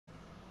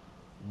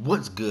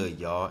What's good,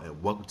 y'all,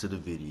 and welcome to the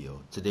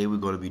video. Today we're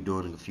going to be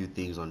doing a few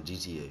things on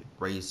GTA.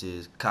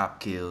 Races, cop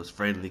kills,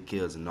 friendly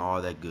kills, and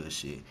all that good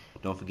shit.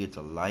 Don't forget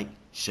to like,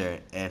 share,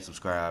 and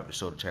subscribe and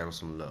show the channel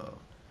some love.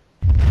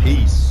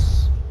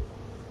 Peace.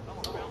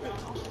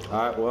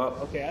 Alright, well.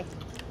 Okay,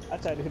 I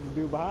tried to hit the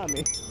dude behind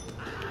me.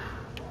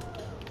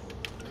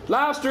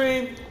 Live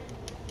stream!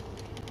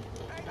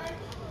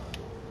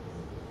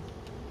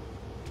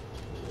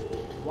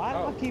 Why do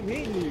I keep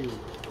hitting you?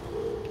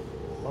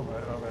 Okay.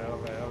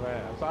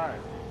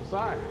 I'm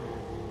sorry.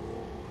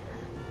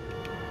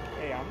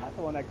 Hey, I'm not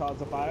the one that caused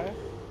the fire.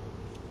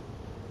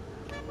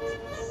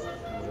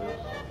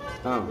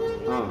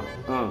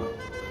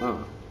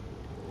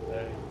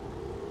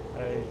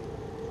 Hey.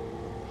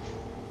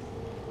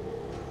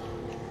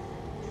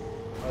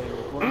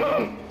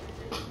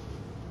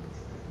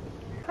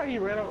 How you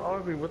ran up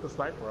on me with the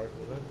sniper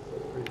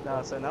rifle?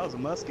 Nah, son, that was a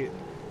musket.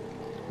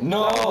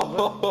 No!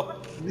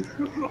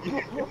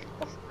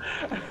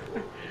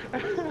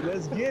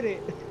 Let's get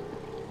it.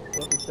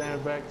 Let me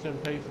stand back 10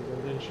 paces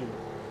and then shoot.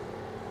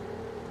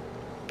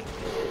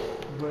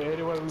 But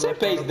anyway, we're 10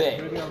 paces back.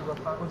 I'm gonna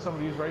start with some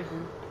of these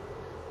races.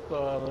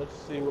 So let's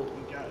see what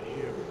we got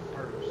here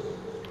first.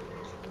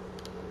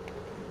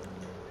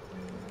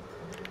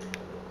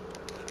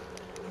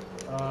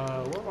 Where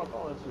am I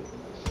going to?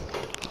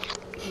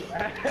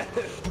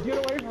 Get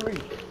away from me!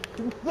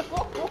 No!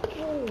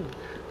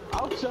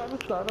 I'm trying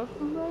to start up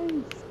the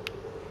race.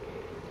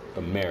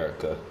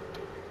 America.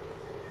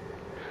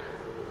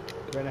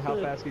 Brandon, how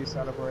fast can you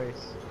start up a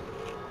race?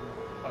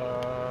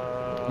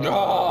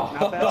 No!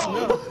 Not fast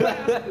enough.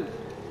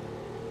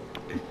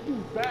 You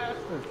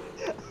bastard!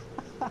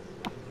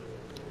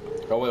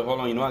 Oh wait, hold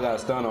on. You know I got a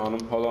stun on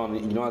him. Hold on.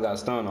 You know I got a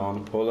stun on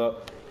him. Hold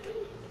up.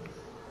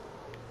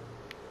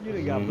 You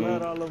done got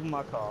blood all over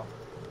my car.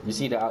 You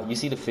see the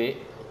fit.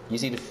 You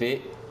see the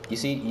fit. You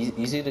see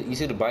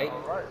the bite.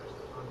 All right.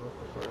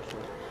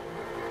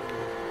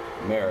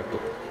 America.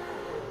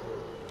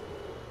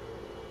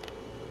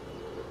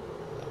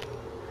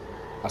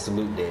 I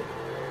salute that.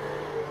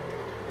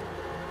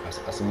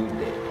 I salute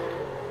that.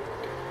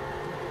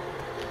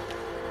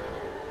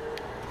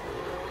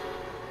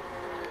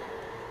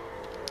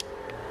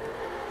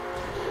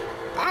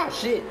 Ah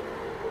shit.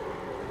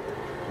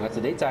 That's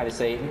what they tired of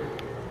saying.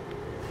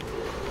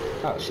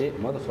 Oh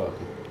shit, motherfucker.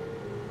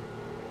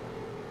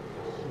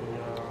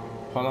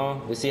 Hold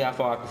on, let's see how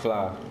far I can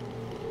fly.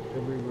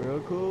 It'd be real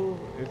cool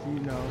if you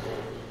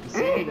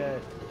see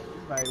that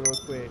like real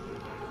quick.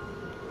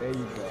 There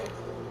you go.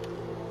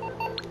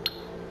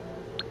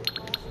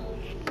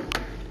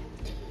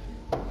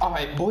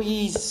 Alright,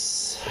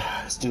 boys.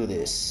 Let's do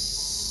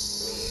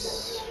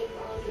this.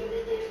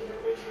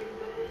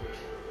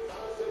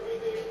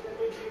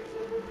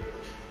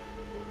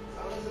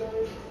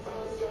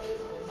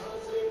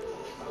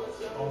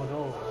 Oh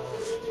no.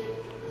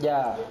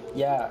 Yeah.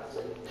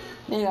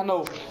 Man, I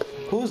know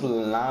who's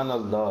Lana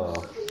Love.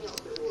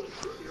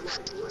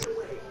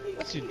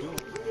 What you doing?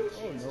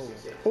 Oh no.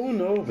 Oh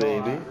no,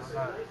 baby.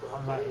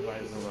 I'm not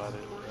inviting nobody.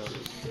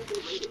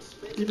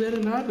 You better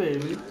not,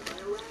 baby.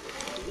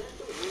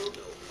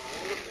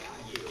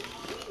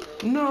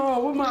 No,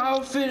 where my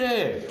outfit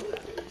at?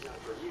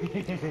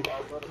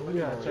 We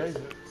gotta change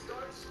it.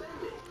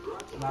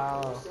 Now,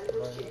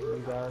 but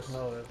you guys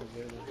know that's a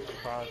good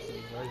surprise to the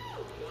race.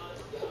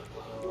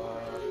 So,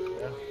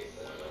 yeah.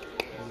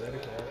 Be ready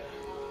for it.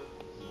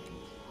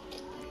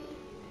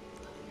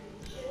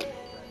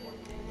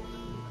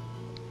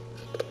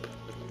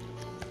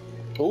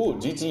 Oh,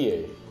 GTA.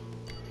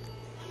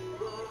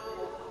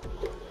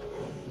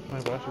 My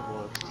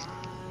basketball.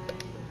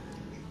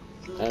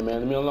 Hey man,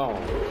 leave me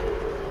alone.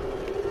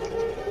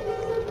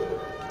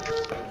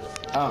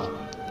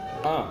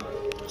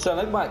 Sound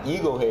like my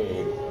ego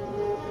head.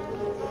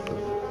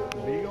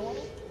 The beat go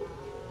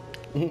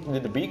on?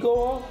 Did the beat go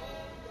off?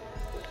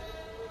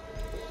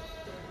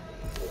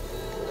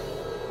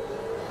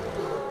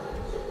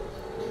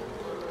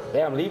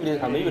 Yeah, I'm leaving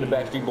the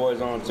Backstreet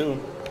Boys on too.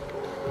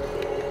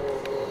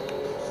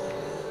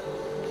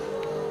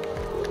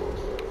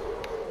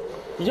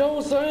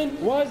 Yo, son,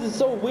 why is it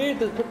so weird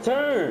to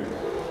turn?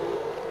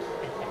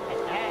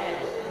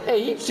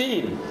 Hey, he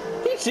cheated.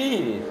 He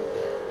cheated.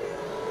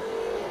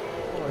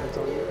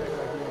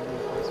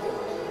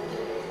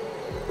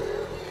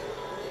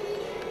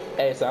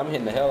 Hey, so I'm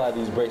hitting the hell out of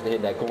these brakes to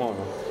hit that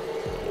corner.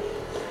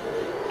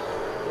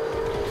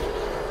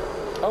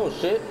 Oh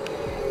shit.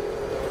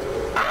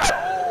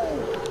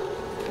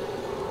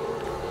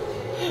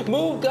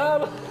 Move,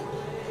 God.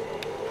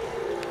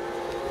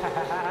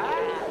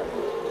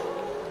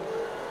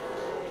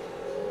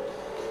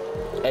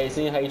 Hey,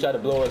 seen how he tried to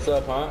blow us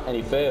up, huh? And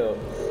he failed.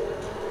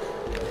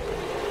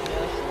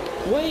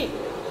 Wait,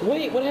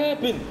 what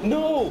happened?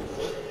 No!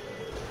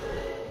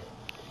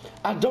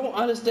 I don't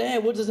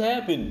understand what just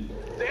happened.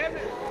 Damn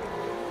it!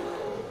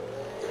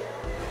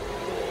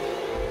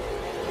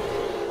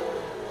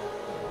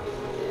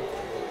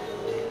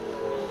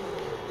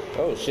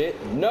 Oh shit,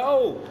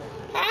 no!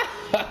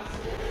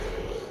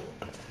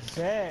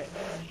 Sad.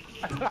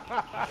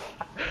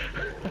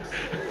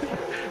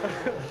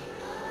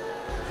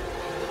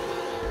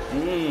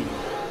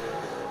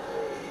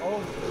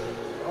 Oh,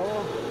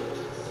 oh.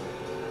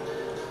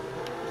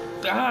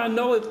 Ah,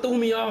 no, it threw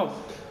me off.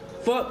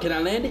 Fuck, can I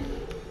land it?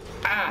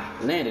 Ah,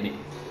 landed it.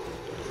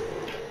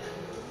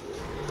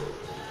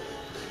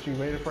 She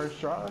made it first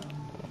try.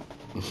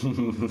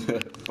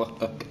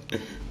 Fuck.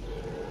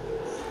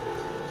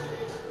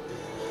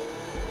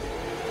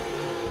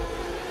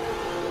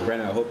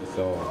 Brandon, I hope you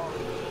fell off.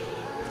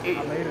 I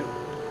made it.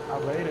 I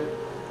made it.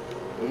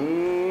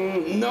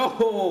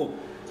 No!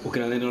 Oh,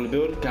 can I land on the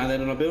building? Can I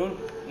land on the building?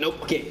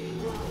 Nope, okay.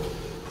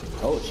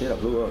 Oh shit, I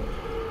blew up.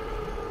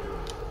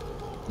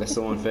 That's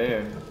so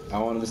unfair. I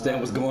don't understand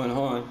what's going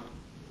on.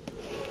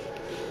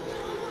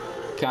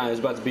 Kinda, it's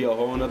about to be a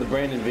whole nother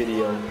Brandon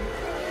video.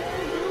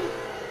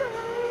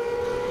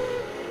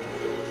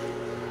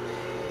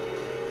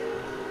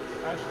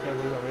 I just can't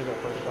believe I made that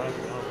first try.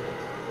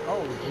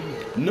 Oh,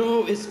 jeez.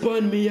 No, it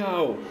spun me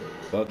out.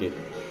 Fuck it.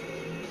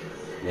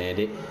 Land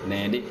it,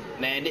 land it,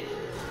 land it.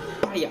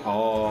 Fire.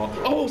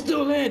 Oh,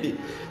 still landed.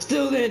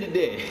 Still landed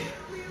there.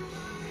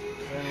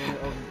 And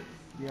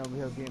you know, we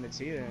have being a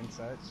cheater and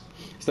such.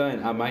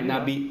 Son, I might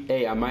not be,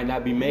 I might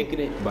not be making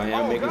it, but I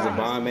am making some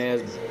bomb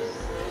ass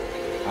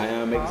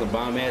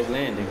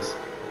landings.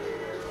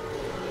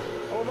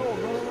 Oh,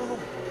 no.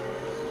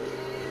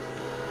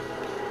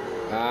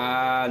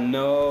 Ah,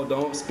 no,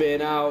 don't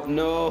spin out,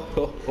 no.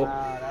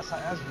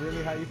 That's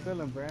really how you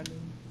feeling, Brandon.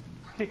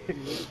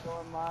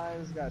 Going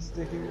lines, got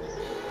stickers.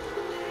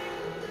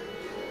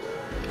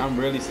 I'm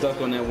really stuck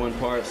on that one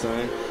part,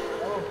 son.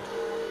 Oh.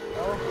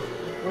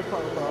 What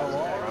part of the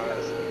wall?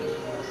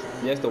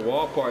 Yes, the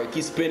wall part. It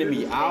keeps spinning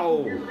me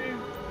out.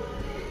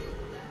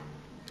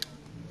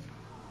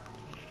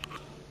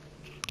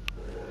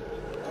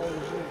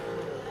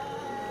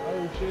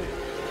 Oh, shit.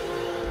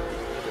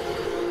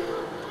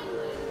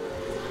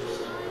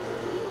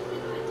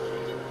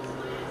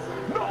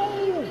 No!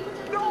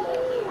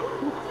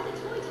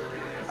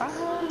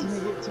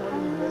 Dang it,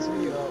 Tony, you messed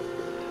me up.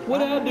 What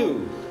did I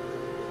do?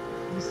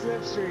 You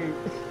slipstream.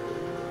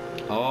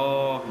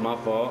 Oh, my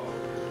fault.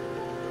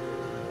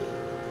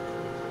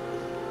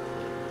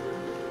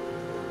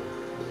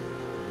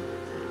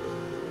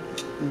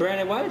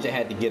 Brandon, why did you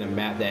have to get a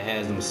map that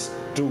has them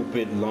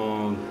stupid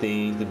long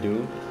things to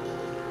do?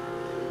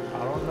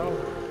 I don't know.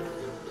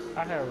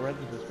 I had read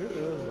the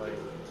description. It was like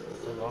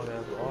a long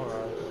ass wall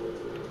ride.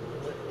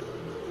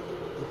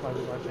 Looks like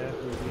my chance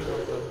to redeem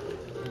myself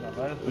in my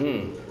last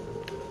video.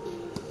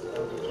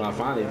 Well,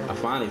 I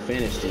finally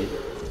finished it.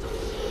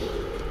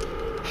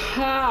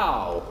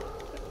 How?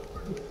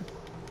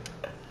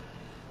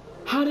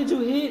 How did you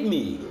hit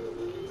me?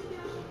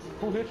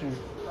 Who hit you?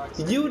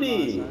 You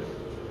did.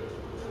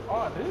 Oh,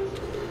 I did?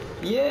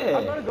 I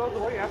Yeah. thought it goes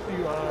away after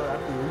you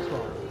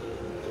respawn.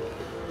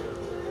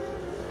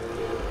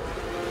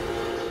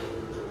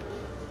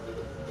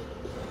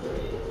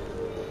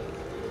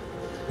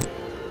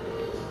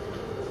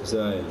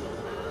 Son.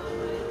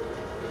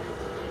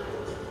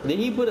 Did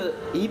he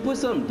put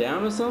something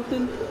down or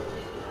something?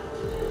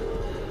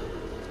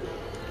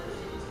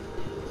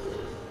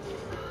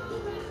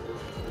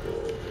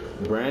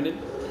 Brandon?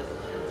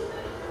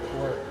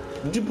 What?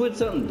 Did you put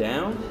something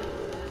down?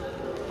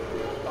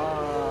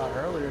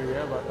 Earlier,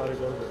 yeah, but I thought it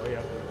goes away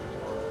after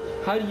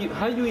you respawn.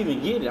 How do you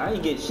even get it? I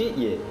ain't get shit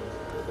yet.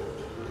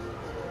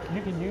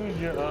 You can use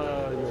your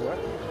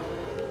weapon.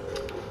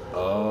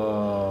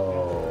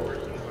 Oh.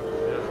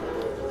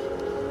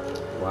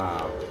 Yeah.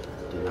 Wow.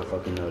 Did not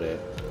fucking know that.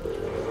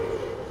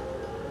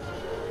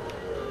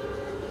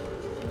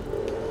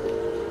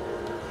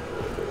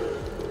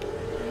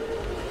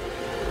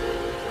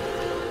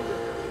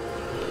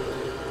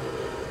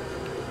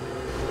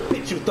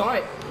 Bitch, you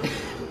thought?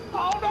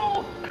 Oh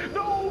no!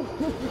 No!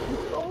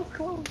 So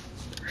close.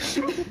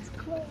 So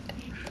close.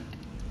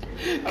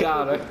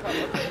 Got her.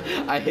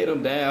 I hit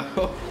him down.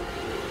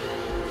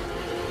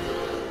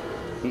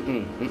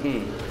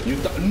 You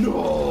thought?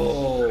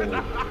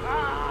 No!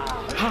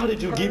 How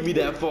did you get me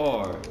that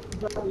far?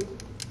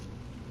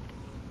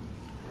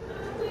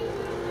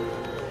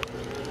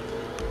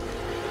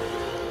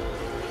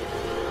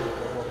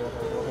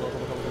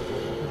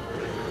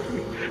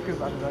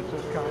 Because I'm not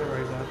just counting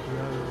right now, to be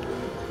honest.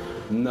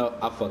 No,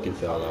 I fucking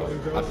fell off.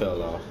 I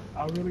fell off.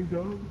 I really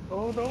don't.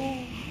 Oh no!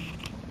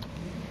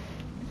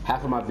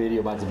 Half of my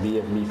video about to be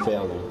of me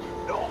failing.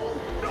 No!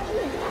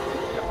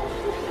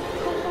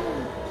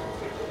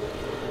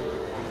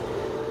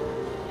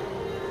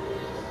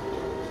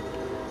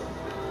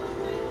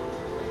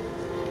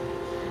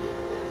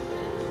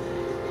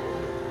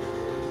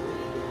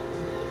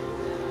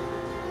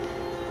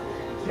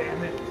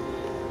 Damn it!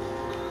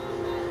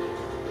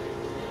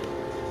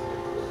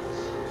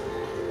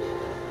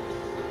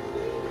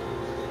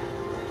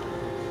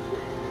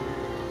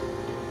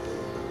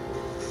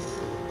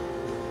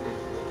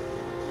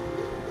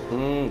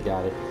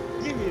 Got it.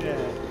 Give me that.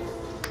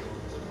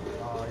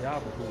 Oh,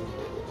 y'all cool.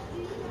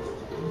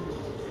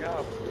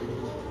 Y'all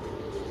cool.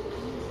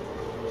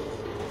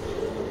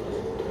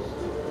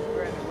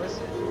 Brandon,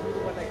 listen.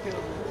 What that killed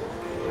me.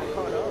 I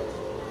caught up.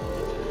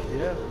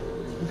 Yeah.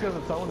 Because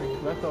of Tony.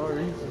 That's the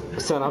only reason.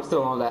 Son, I'm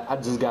still on that. I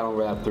just got on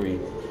rap 3.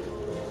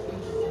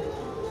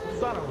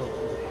 Son of a.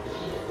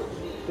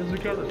 It's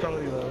because of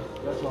Tony though.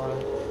 That's why.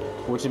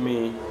 What you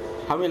mean?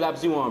 How many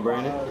laps you on,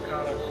 Brandon?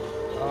 Kinda.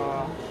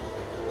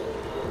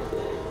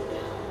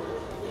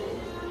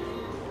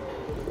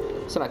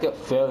 Son, I kept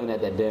failing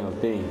at that damn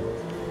thing.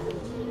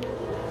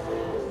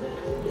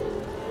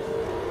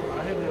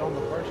 I hit it on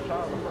the first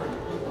try.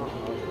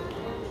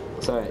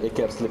 Sorry, it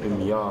kept slipping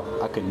me off.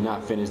 I could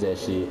not finish that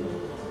shit.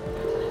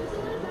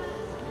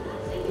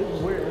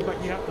 It's weird. It's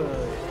like you have to.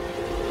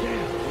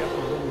 Damn. You have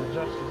to really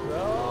adjust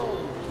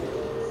yourself.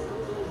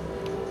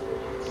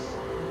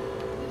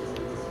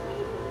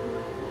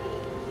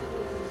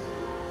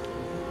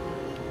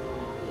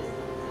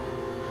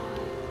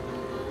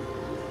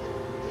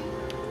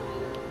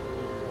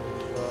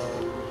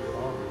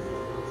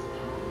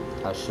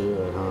 I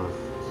should, huh?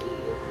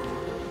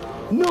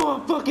 No, I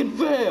fucking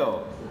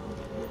failed!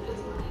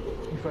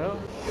 You fell?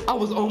 I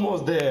was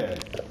almost there.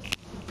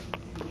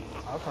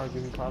 I'll probably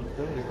give you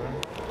positivity, man.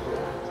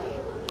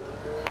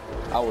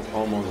 I was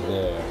almost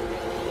there.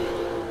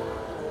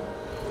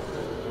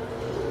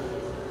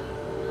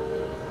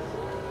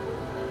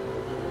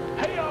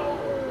 Hey yo!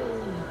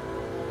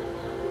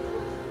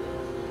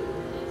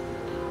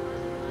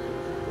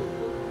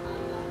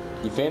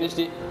 You finished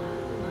it?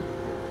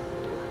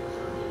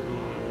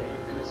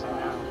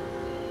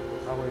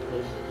 I'll wait for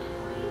you.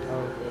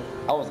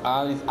 I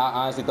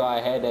honestly thought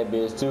I had that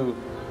bitch too.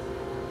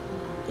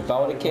 If I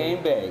would've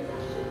came back.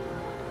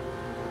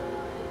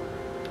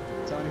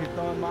 Tony, he's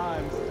throwing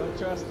mines. Don't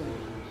trust him.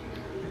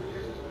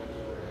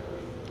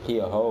 He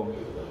a hoe.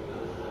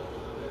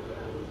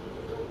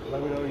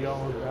 Let me know y'all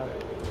almost got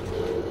it.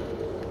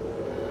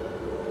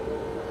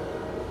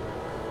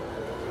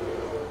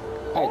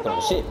 I ain't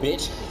throwing shit,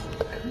 bitch.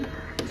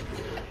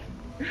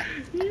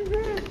 You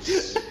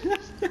bitch!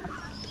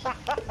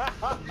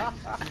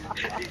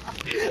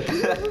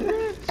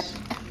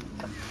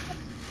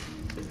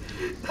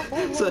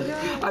 So,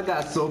 I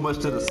got so much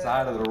to the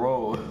side of the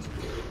road.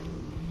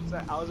 So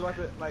I was about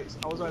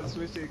to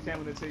switch to the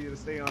camera to tell you to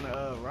stay on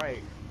the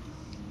right.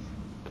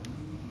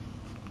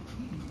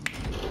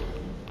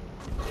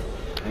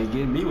 Ain't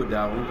getting me with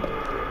that one.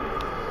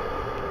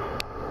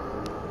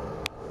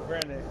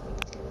 Brandon,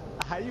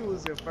 how you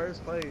was in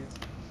first place,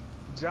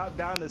 dropped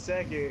down to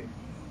second,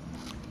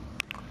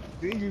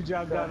 then you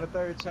dropped down to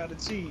third trying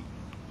to cheat.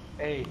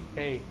 Hey,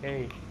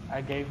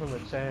 I gave him a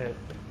chance.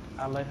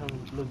 I let him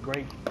look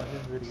great on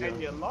his video.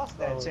 And you lost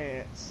that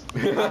chance. I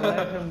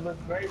let him look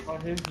great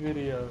on his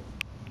video.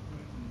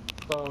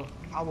 So,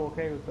 I'm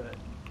okay with that.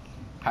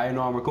 How you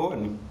know I'm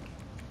recording?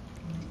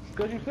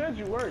 Because you said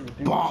you were. You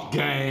Bonk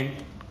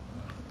gang.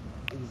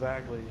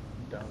 Exactly. You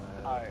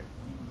dumbass. Alright.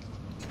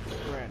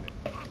 Brandon.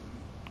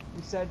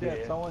 You said they're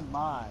Yeah. throwing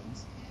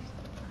mines.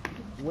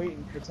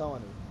 Waiting for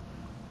Tony.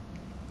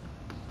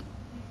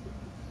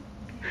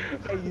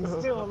 And you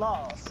still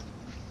lost.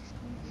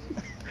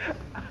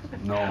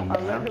 No, I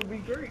let man. him be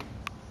great.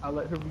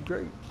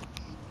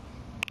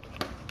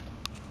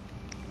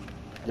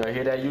 Y'all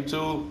hear that,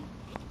 YouTube?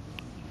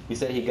 He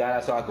said he got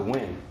it so I could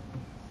win.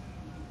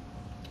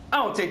 I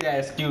don't take that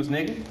excuse,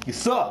 nigga. You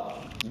suck.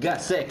 You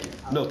got second.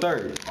 No,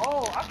 third.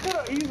 Oh, I could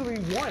have easily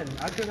won.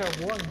 I could have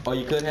won. Oh,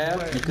 you could have?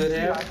 But You could see,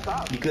 I have?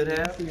 stopped. You could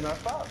have? See, I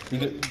stopped. You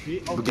could.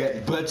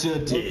 Okay. But you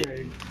did.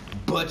 Okay.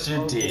 But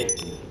you Okay.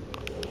 did.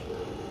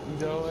 You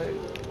know what?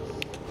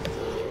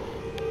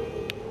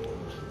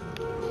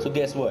 So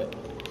guess what?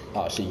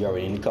 Oh shit, you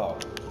already in the car.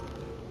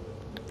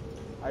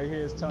 I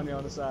hear it's Tony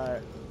on the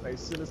side. Like, as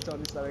soon as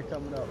Tony started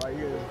coming up, I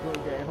hear this blue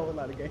game, whole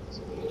lot of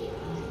games.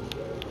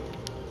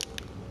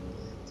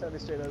 Tony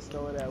straight up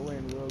stole that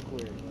win real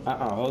quick.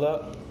 Hold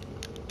up.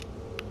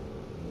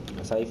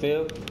 That's how you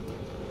feel?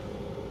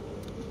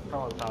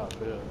 How I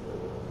feel.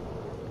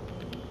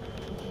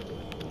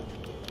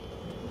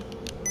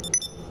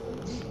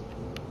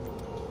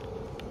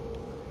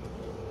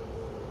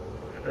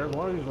 There's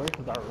one of these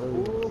races I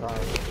really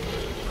sorry.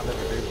 I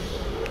never did.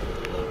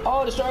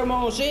 Oh, destroy my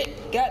own shit.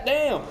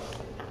 Goddamn.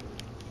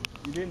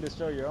 You didn't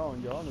destroy your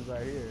own. Your own is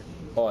right here.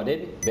 Oh, I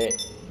didn't? Bet.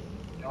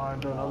 Y'all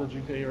want to do another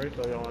GTA race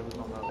or y'all want to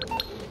do something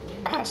else?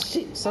 Ah,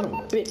 shit, son of a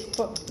bitch.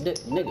 Fuck that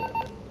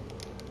nigga.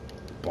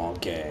 Bonk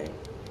gang.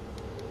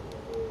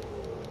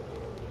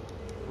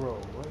 Bro,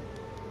 what?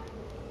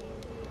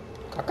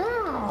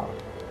 Caca.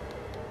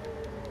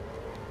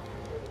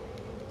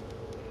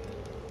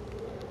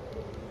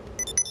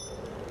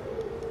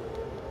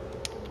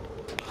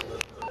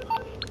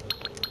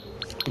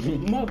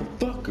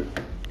 Motherfucker.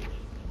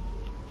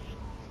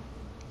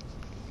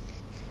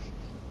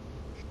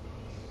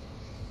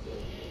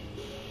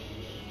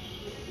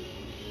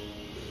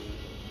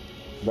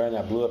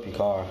 Brandon, I blew up your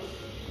car.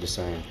 Just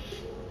saying.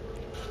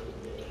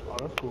 Oh,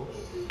 that's cool.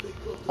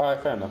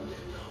 Alright, fair enough.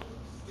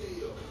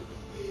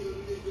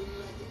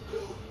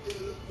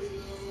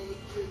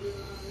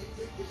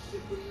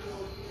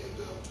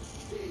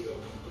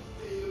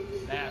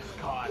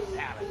 NASCAR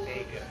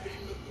Talladega.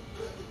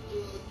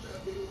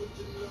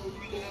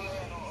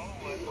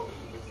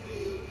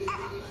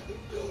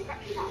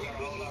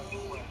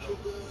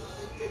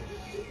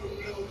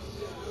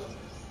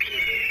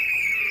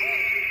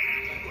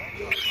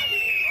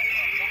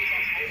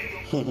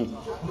 What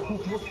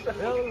the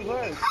hell is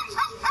that?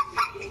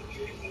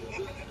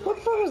 What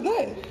the fuck is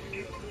that?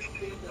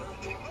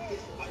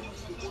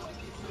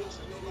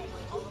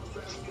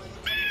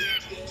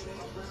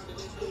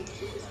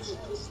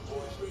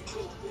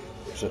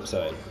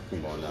 Sorry,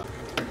 come on now.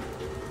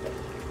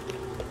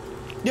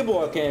 Your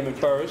boy came in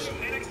first.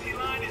 NXT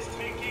line is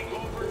taking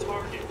over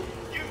Target.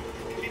 You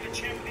can be the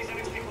champ of these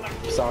NXT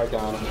collectors. Sorry,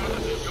 Connor.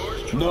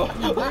 No.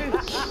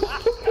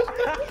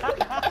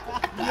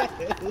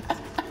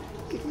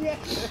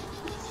 Yes.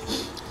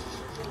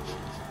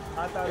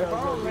 I thought If that I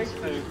was don't make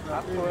this,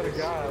 I swear to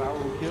God, I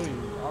will kill you.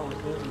 I will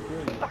literally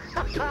kill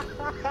you.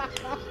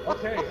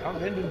 Okay, I'm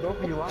ending both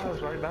of your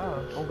lives right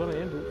now. I'm gonna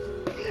end it.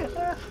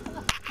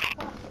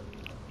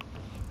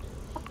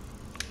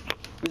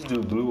 This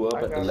dude blew up I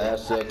at the got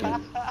last second.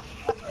 I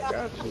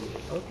got you.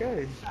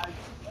 Okay.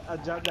 I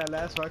dropped that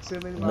last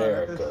proximity.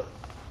 America.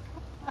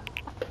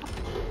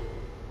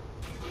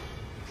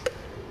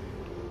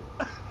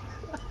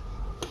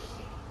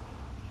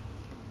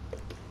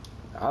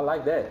 I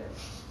like that.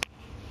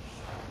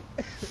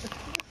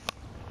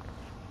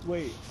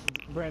 Wait,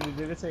 Brandon,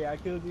 did it say I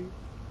killed you?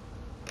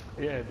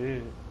 Yeah, it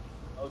did.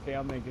 Okay,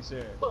 I'm making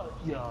sure. Fuck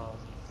y'all.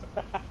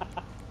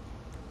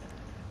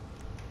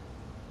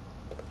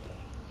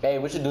 Hey,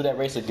 we should do that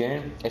race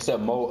again,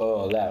 except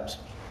more laps.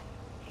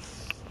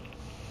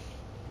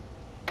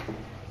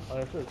 Oh,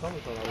 if you're coming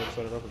from, I would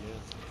set it up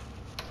again.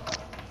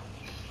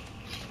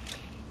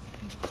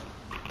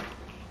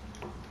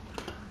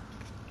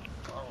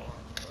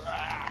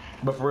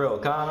 But for real,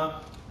 Connor,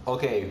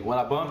 okay, when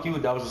I bumped you,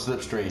 that was a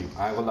slipstream.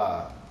 I ain't gonna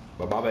lie.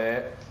 But my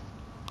bad.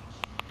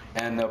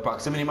 And the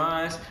proximity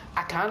mines,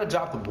 I kind of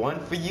dropped one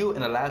for you,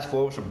 and the last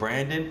four was for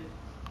Brandon.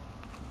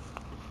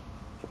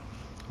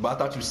 But I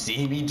thought you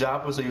see me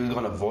drop them, so you was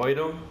gonna avoid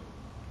them.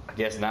 I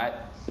guess not.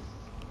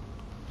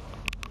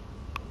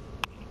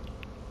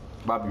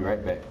 I'll be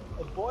right back.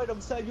 Avoid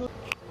them, said you.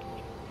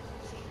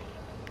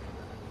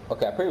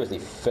 Okay, I previously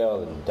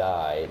fell and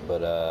died,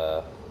 but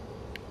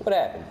what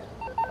happened?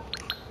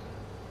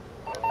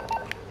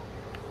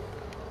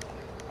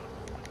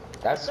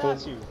 That's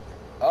Shot you.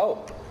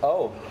 Oh,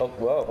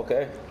 well,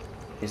 okay.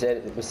 He said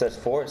it with such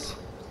force.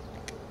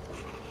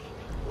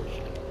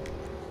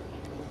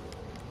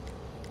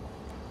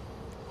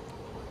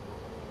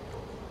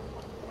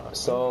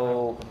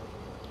 So,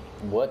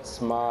 what's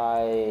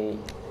my,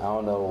 I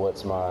don't know,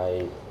 what's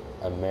my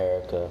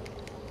America?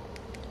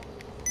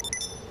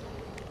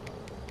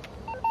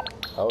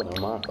 Oh, never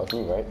mind, fuck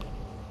me, right?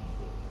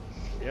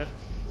 Yeah.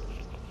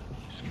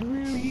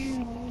 Screw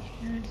you.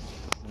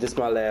 This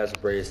my last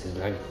brace,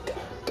 and I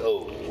gotta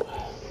go.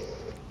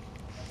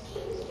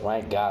 Well, I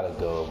ain't gotta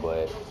go,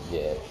 but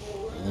yeah,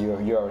 you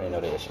already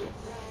know that shit.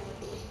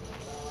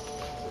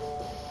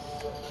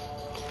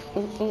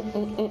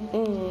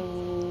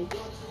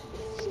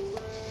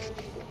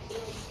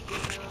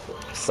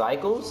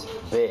 Cycles?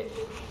 Bet.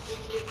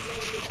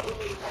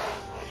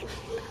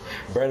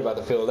 Brandon about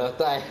to feel that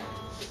thing.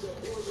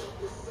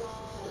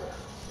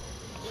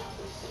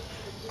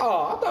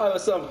 Oh, I thought it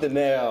was something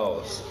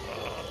else.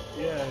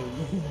 Yeah,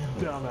 you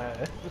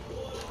dumbass.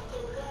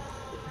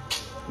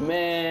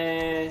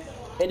 Man.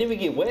 And then we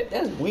get wet?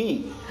 That's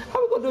weak.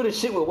 How we gonna do this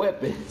shit with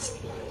weapons?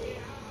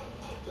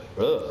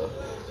 Ugh.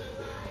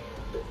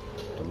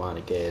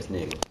 Demonic ass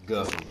nigga.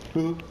 Goofy.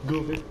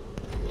 Goofy.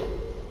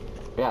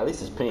 Yeah, at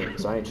least it's pink,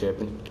 so I ain't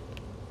tripping.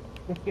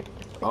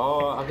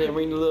 Oh, I can't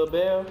ring the little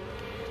bell?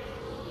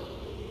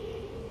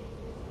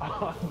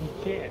 Oh, you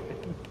can't.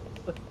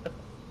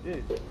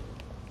 Shit.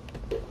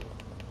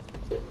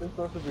 It's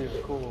supposed to be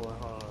a cool one,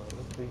 huh?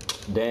 Let's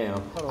see.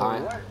 Damn. Hold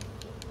on, what?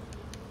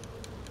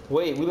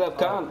 Wait, we left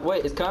Con.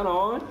 Wait, is Connor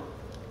on?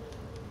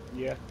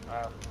 Yeah.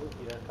 Yeah,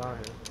 Con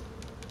here.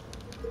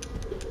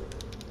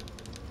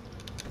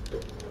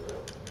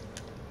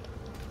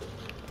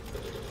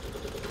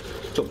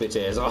 Get your bitch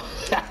ass off.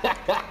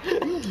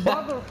 You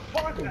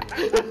motherfucker!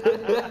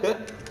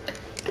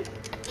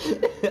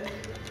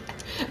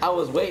 I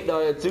was waiting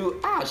on it too.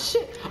 Ah,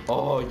 shit.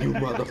 Oh, you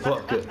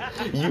motherfucker.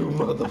 You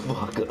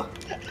motherfucker.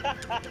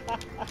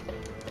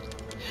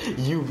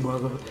 You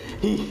mother.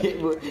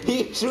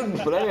 He shooting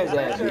flares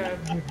at me.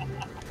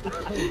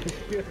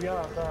 Y'all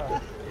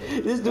outside.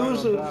 This dude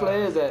shooting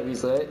flares at me,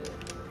 son.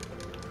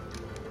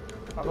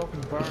 I hope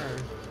you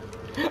burn.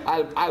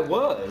 I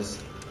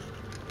was.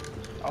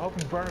 I hope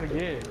you burn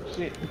again.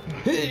 Shit.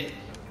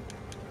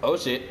 Oh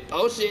shit.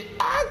 Oh shit.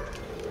 Ah.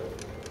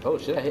 Oh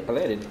shit, I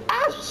landed.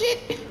 Ah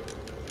shit.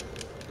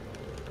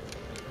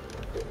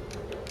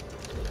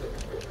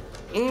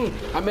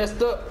 I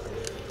messed up.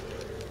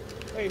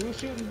 Hey, who's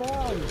shooting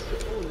bombs?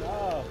 Oh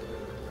no.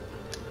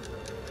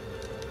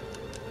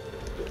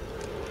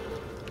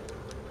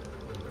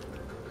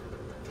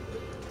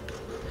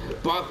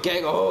 Bump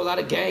gang, a whole lot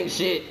of gang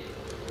shit.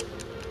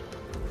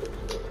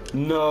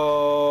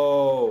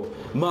 No,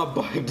 my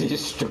bike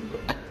destroyed.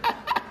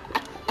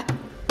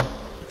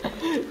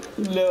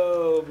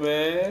 No,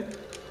 man.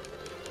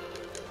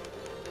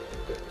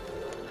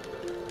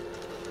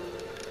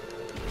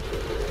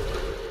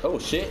 Oh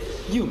shit,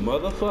 you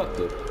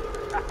motherfucker.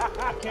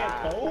 I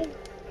can't throw?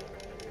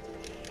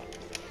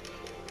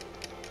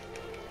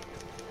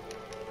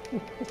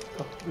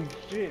 Holy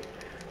shit.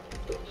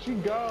 She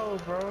gone,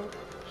 bro.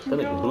 She That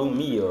nigga gone. blew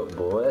me up,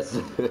 boy. That's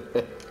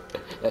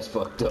that's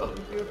fucked up.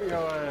 Good for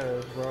your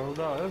ass, bro.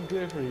 No, that's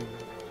good for you.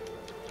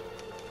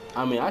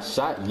 I mean, I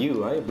shot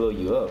you. I ain't blow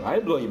you up. I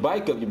ain't blow your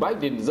bike up. Your bike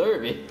didn't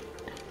deserve it.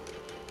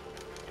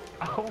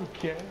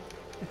 Okay.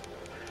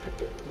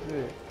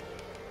 Shit.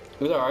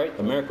 It's alright.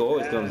 America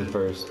always comes in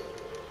first.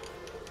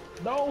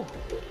 No!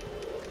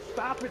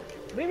 Stop it!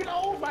 Leave it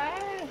on my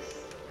ass!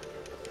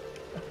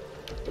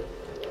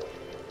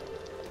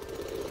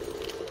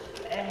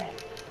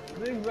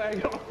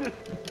 Zigzag on this.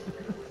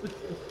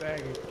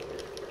 Zigzagging.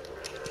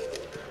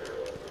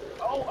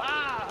 Oh,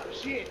 ah!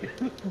 Shit!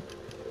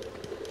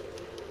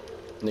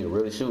 Nigga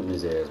really shooting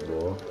his ass,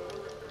 boy.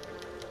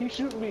 He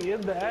shooting me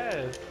in the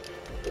ass.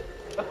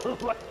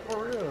 Like,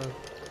 for real.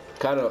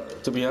 Kinda,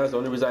 to be honest, the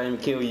only reason I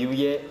didn't kill you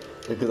yet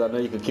is because I know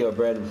you can kill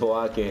Brandon before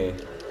I can.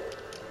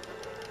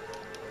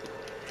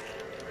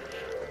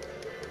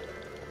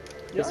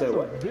 Y'all said, some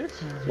what?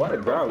 bitches, Why the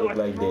bro. ground look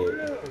like for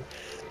that? real.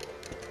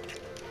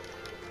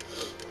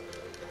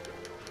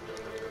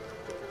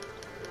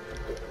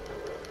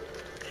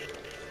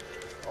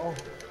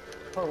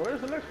 Oh,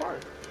 where's the next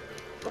part?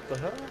 What the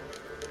hell?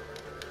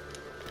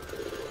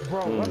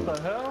 Bro, what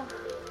the hell?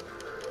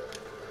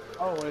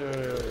 Oh, wait.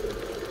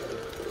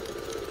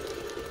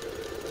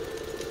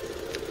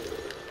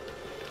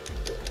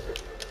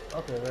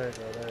 Okay, there you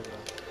go.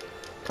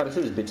 Kinda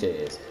shoot his bitch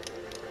ass.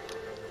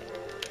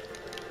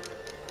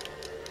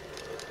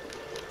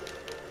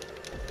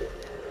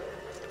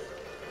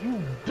 You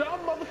dumb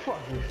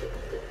motherfucker!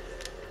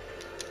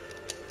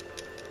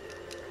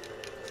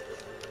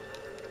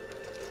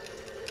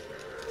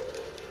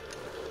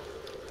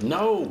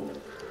 No!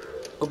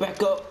 Go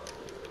back up!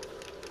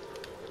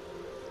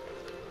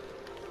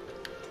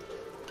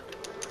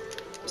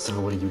 So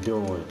what are you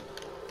doing?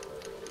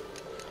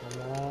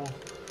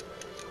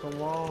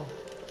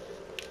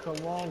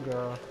 Come on,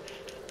 girl.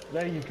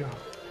 There you go.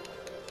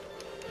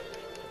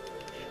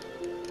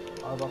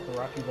 I was about to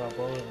Rocky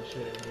Balboa and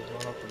shit and just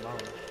run up the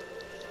mountain.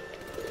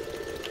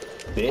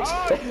 Bitch!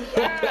 Oh,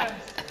 you ass!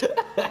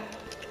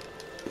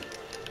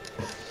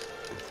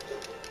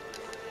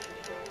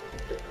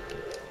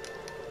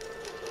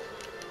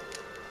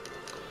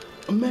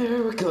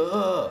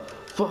 America!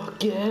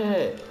 Fuck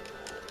yeah!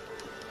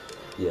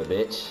 Yeah,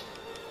 bitch.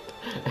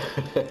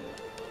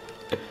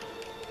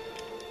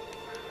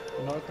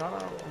 You know, kinda,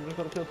 I'm just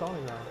gonna kill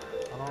Tony now.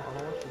 I don't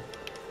want you.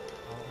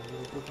 I'm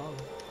gonna kill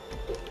Tony.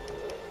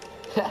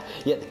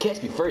 You have to catch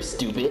me first,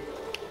 stupid.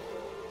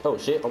 Oh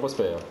shit, almost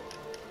fell.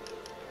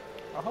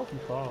 I hope you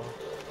fall.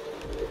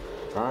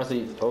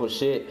 Honestly, oh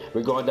shit,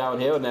 we're going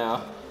downhill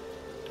now.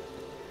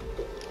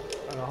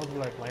 I hope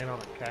you're like laying on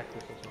a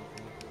cactus or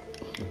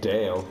something.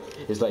 Damn,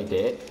 it's like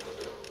that.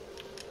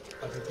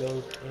 Like it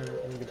goes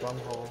in your bum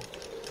hole.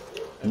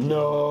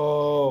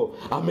 No,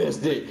 I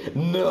missed it.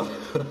 No.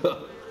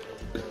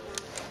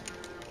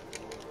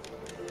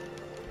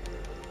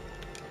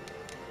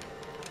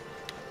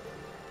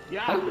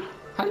 Yeah!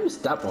 How do you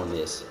stop on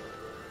this?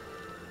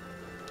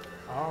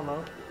 I don't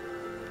know.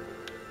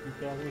 You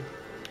tell me.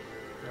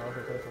 No, I was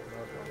gonna say something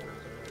else. I don't wanna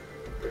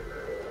say.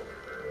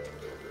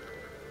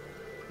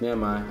 Never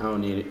mind, I don't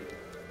need it.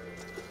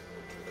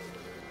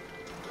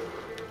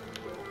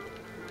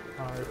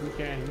 If you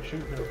can, you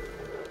shoot him.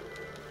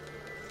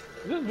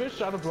 This bitch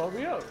trying to blow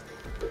me up.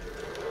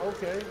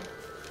 Okay.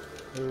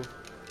 Who?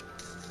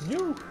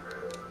 You!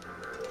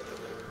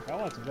 I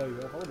want to blow you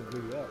up. I want to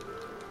blow you up.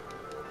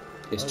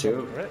 It's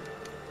true.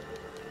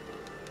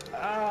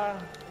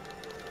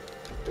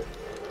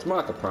 It's more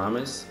like a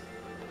promise.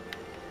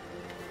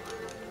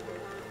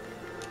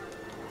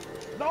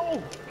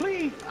 No!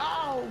 Please!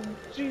 Oh,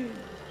 jeez.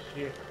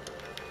 Shit.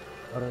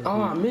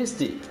 Oh, I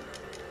missed it.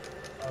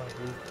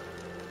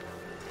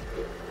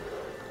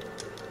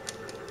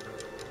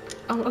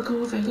 I'm gonna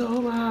go take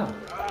over.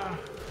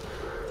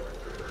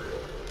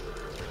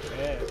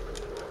 Yeah.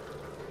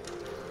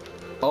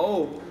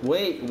 Oh,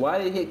 wait, why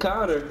did it hit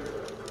Connor?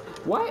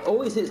 Why it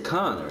always hits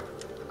Connor?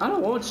 I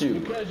don't want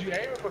you. Because you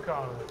aiming for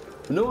Connor.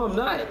 No, I'm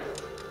not.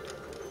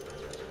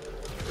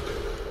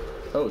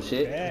 Oh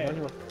shit. Yeah.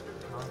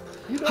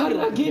 How did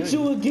I get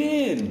you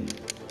again?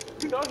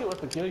 You know he wants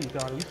to kill you,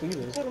 Connor. You see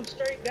this. Put him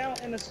straight down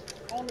on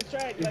the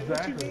track. Like,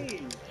 what you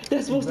mean?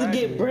 That's supposed to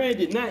get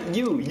Brandon, not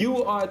you.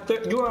 You are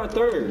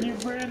third. You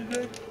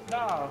Brandon?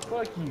 Nah,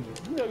 fuck you.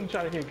 You know you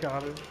trying to hit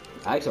Connor.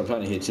 Actually, I'm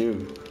trying to hit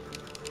you.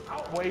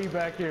 I'm way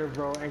back here,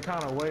 bro, and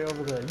Connor way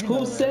over there. You know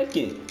Who's that.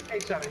 second?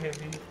 Ain't trying to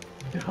hit me.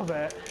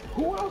 Dumbass.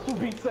 Who else would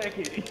be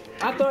second?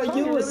 I thought Tony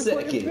you were really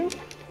playing second.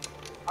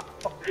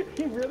 stupid?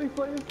 He really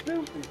playing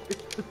stupid.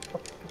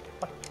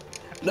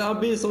 No, I'm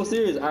being so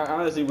serious. I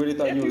honestly really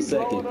thought you were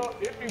second.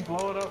 If you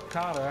blow it up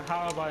Connor,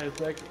 how am I in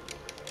second?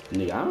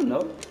 Nigga, I don't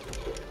know.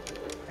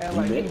 And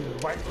like he's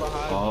right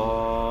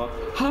behind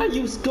me. How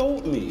you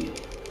scope me?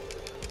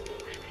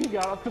 He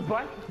got off the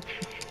bike.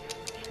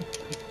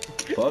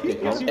 Fuck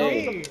it. What you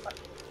Hey, mean?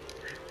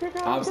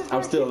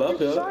 I'm still up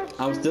here.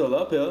 I'm still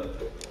up here.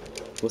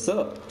 What's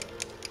up?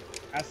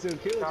 I still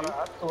killed you.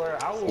 I swear,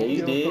 I will Yeah, you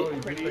kill did.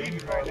 Cody Pretty just so easy you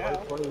go right now.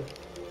 first place.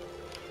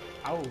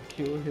 I will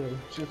kill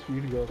him just for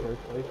you to go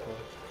first place,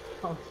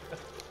 bro.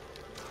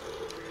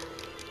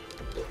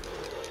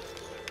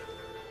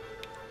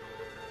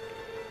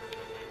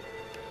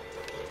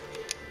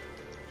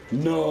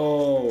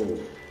 No,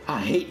 I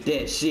hate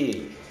that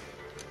shit.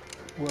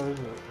 What is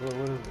it? What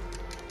is it?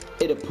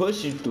 It'll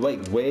push you like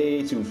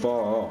way too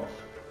far off.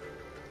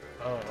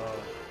 Oh,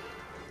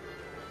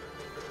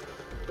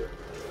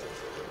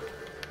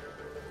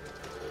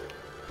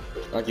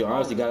 Like you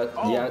honestly gotta,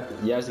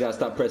 you honestly gotta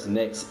stop pressing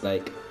X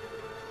like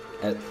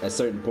at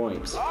certain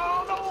points.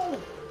 Oh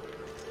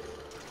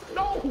no!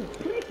 No!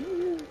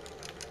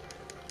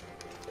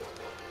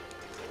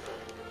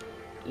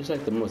 It's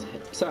like the most.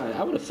 Sorry,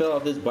 I would have fell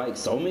off this bike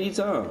so many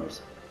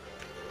times.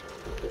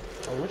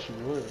 I wish you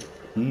would.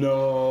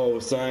 No,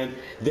 son.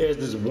 There's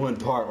this one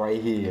part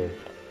right here.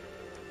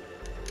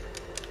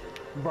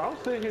 Bro, I'm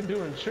sitting here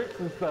doing tricks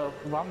and stuff,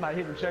 but I'm not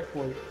hitting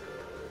checkpoints.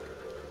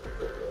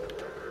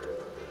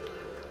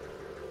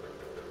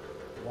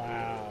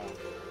 Wow.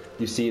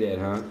 You see that,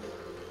 huh?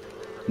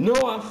 No,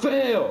 I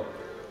fell.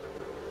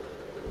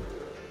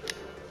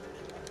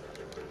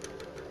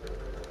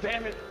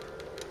 Damn it!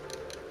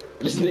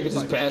 This nigga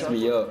just passed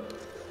me up.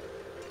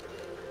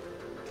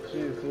 She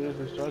is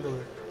seriously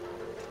struggling.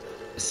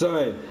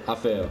 Son, I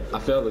fell. I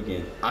fell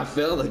again. I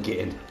fell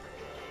again.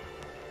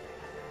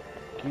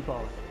 Keep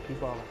on.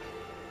 Keep on.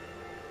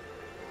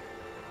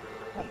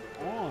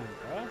 Come on,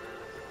 bro.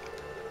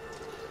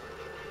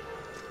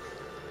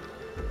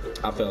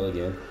 I fell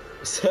again.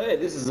 Son,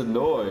 this is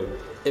annoying.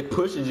 It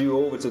pushes you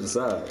over to the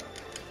side.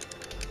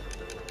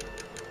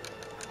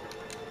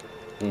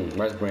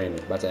 Where's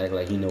Brandon? About to act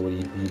like he know what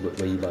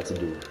he about to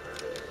do.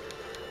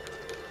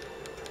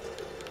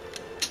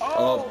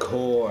 Oh! Of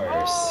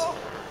course.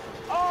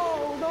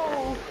 Oh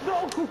no!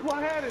 No!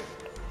 I had it!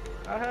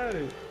 I had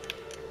it.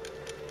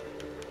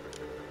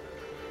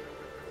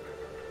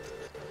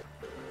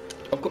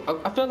 Of course,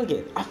 I fell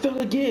again. I fell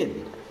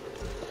again.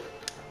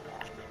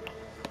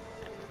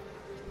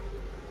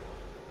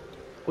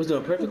 Was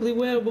doing perfectly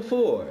well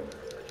before.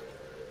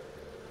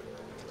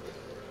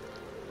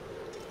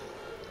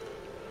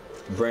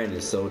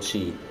 Brandon's so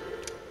cheap.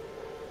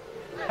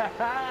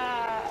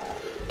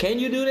 Can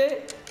you do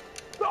that?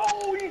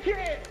 No, you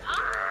can't!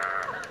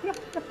 Ah!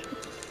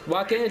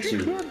 Why can't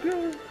you? can't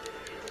do it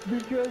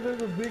because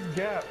there's a big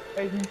gap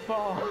and you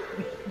fall.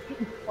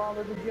 You fall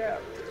in the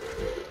gap.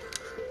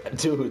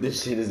 Dude,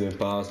 this shit is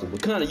impossible.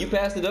 Connor, you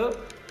passed it up?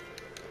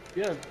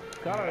 Yeah,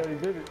 God already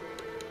did it.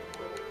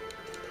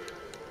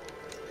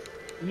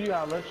 You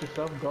gotta let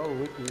yourself go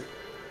with it.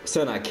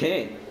 Son, I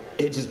can't.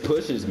 It just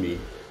pushes me.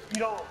 You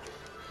don't,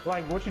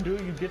 like what you do,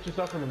 you get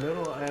yourself in the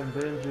middle and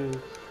then just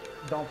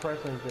don't press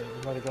anything,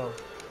 just let it go.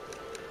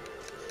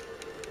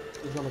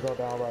 It's gonna go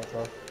down by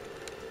itself.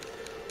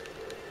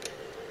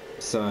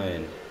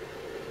 Son.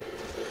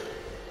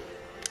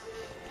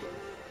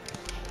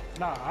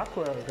 Nah, I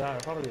swear to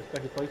God, if I would get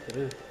second place to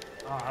this,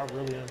 I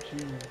really am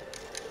cheating.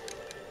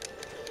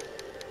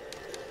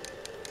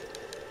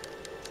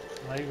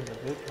 Not even a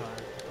good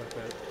time like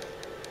that.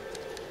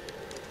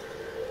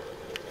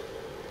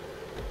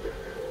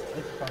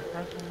 Let's stop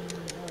pressing.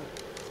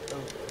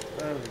 Oh,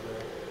 there we go.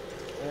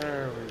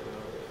 There we go.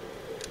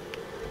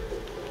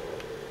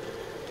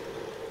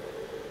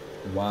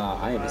 Wow,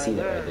 I didn't even see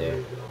that right there.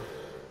 we go.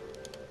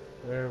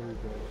 There we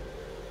go.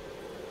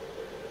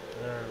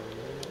 There we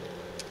go.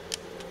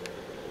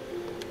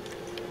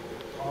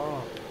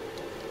 Oh.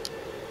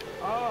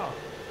 Oh.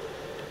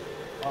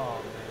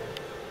 Oh, man.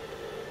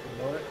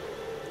 You know what?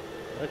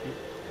 Lucky.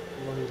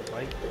 You don't need a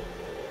bike.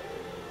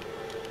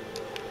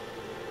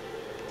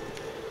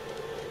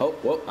 Oh,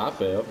 well, I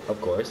fell,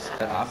 of course.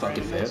 I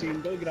fucking Brandon,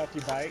 fell. go get off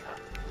your bike.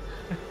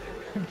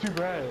 Too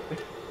bad.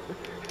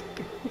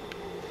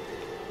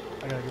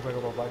 I gotta get back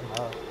on my bike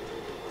now.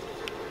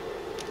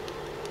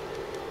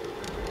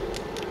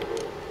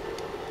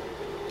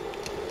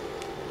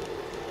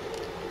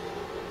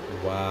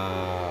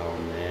 Wow,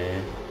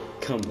 man.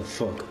 Come the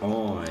fuck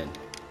on.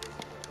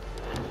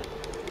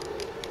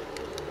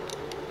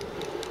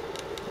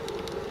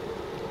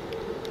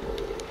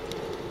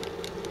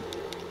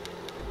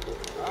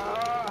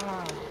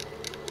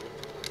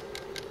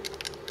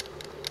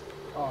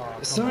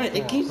 Son,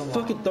 it keeps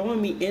fucking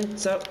throwing me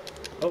inside.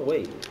 Oh,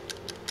 wait.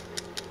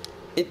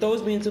 It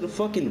throws me into the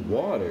fucking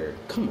water.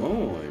 Come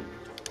on.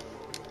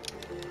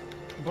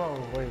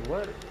 Bro, wait,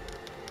 what?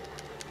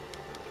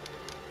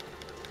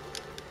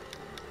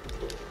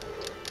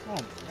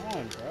 Come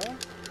on, bro.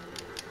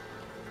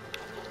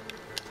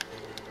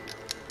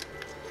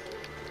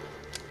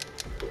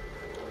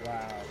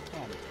 Wow,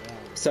 come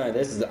on. Sorry,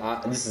 this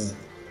is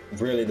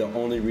really the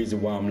only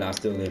reason why I'm not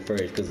still in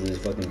first, because of this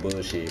fucking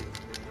bullshit.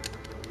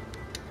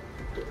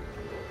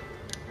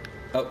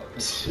 Oh,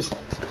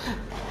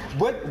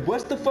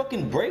 what's the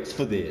fucking brakes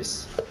for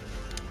this?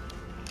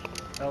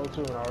 L2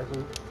 and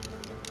R2.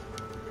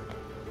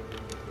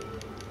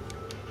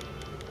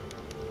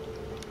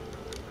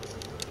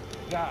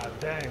 God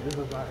dang, this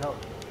does not help.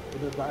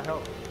 It does not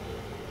help.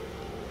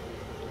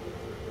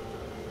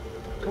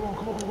 Come on,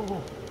 come on, come on, come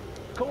on.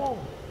 Come on.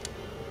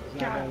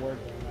 It's not gonna work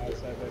on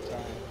outside that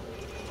time.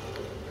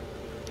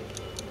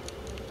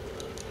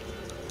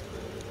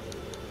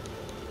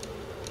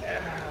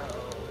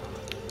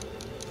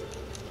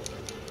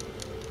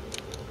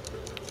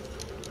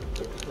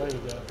 There you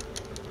go.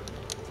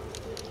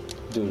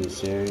 Dude, you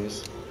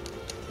serious?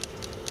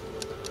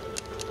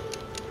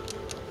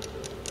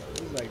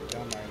 He's like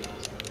dumb right now.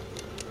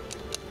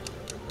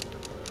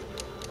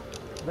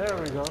 There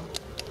we go.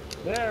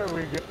 There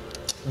we go.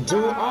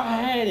 Dude, I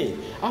had it.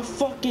 I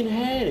fucking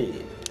had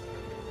it.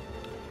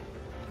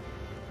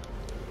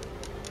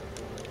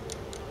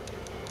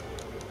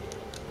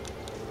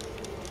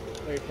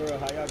 Wait, for real,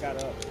 how y'all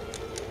got up?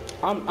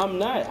 I'm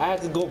not. I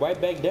had to go right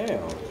back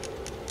down.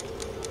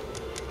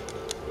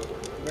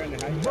 Brandon,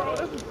 how you Bro,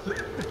 got up? this is...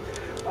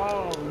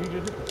 Oh, you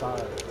just hit the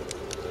side.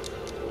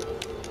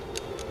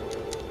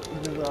 You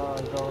just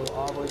go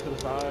all the way to the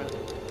side,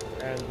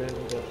 and then you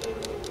go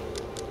forward.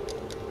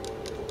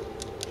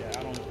 Yeah,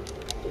 I don't know.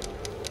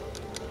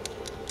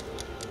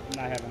 I'm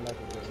not having luck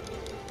with this.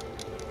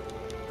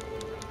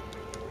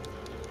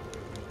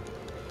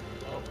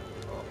 Oh,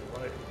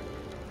 right.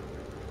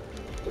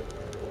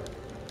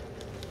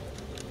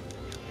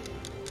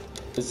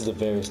 This is a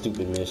very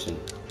stupid mission.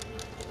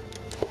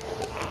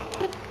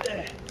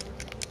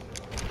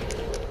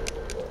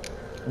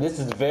 This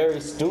is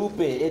very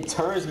stupid. It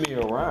turns me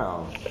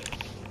around.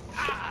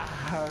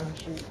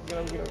 Shoot. Get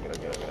up, get up, get up,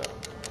 get up, get up.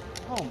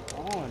 Come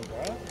on,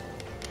 bro.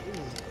 This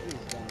is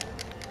dumb.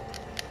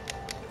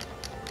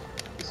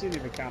 This shouldn't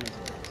even count as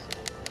this.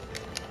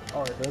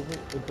 Oh, it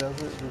doesn't? It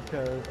doesn't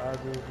because I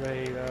just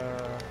made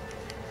a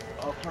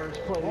first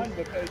place. One,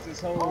 because this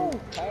whole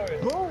power,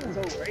 this whole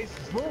race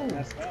is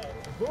messed up.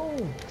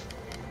 Boom!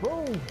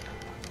 Boom!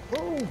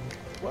 Boom!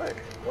 What?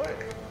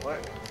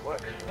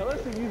 Now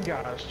let's see you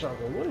guys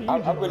struggle. What are you I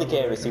doing really over can't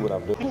there? even see what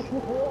I'm doing.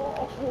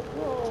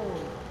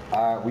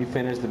 Alright, we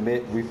finished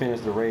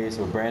the race,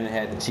 but Brandon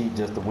had to cheat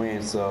just to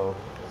win, so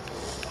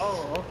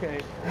Oh, okay.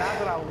 Now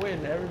that I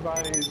win,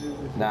 everybody is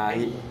just... nah,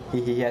 he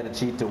had to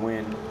cheat to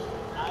win.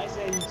 I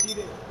said you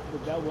cheated,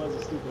 but that was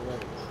a stupid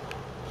race.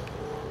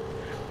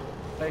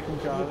 Thank you,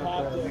 You Jonathan.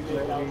 have to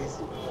admit that was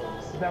a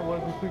That stupid race.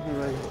 was a stupid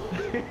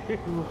race.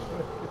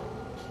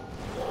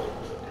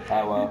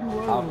 Alright,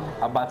 well,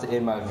 I'm about to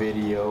end my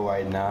video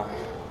right now.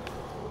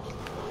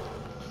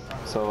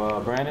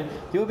 So, Brandon,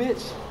 you a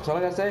bitch. That's all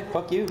I gotta say.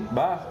 Fuck you.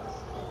 Bye.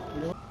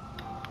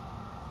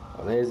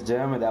 Well, ladies and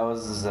gentlemen, that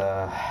was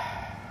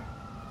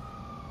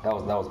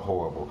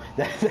horrible.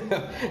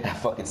 That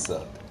fucking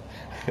sucked.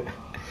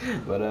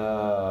 But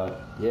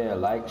yeah,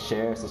 like,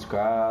 share,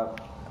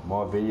 subscribe.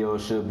 More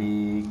videos should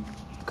be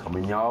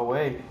coming y'all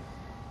way.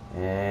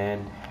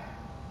 And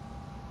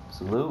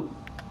salute.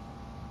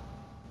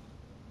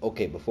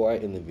 Okay, before I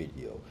end the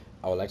video,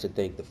 I would like to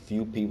thank the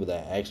few people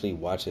that actually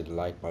watch and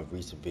like my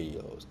recent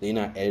videos. They're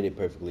not edited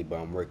perfectly,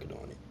 but I'm working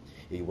on it.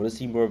 If you want to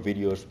see more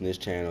videos from this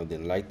channel,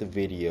 then like the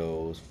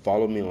videos,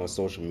 follow me on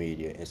social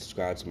media, and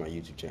subscribe to my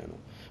YouTube channel.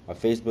 My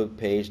Facebook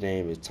page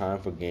name is Time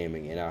for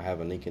Gaming, and I'll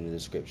have a link in the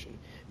description.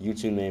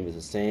 YouTube name is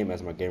the same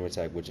as my gamer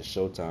tag, which is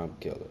Showtime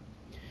Killer.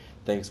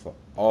 Thanks for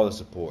all the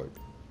support.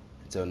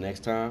 Until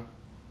next time,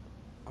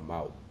 I'm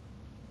out.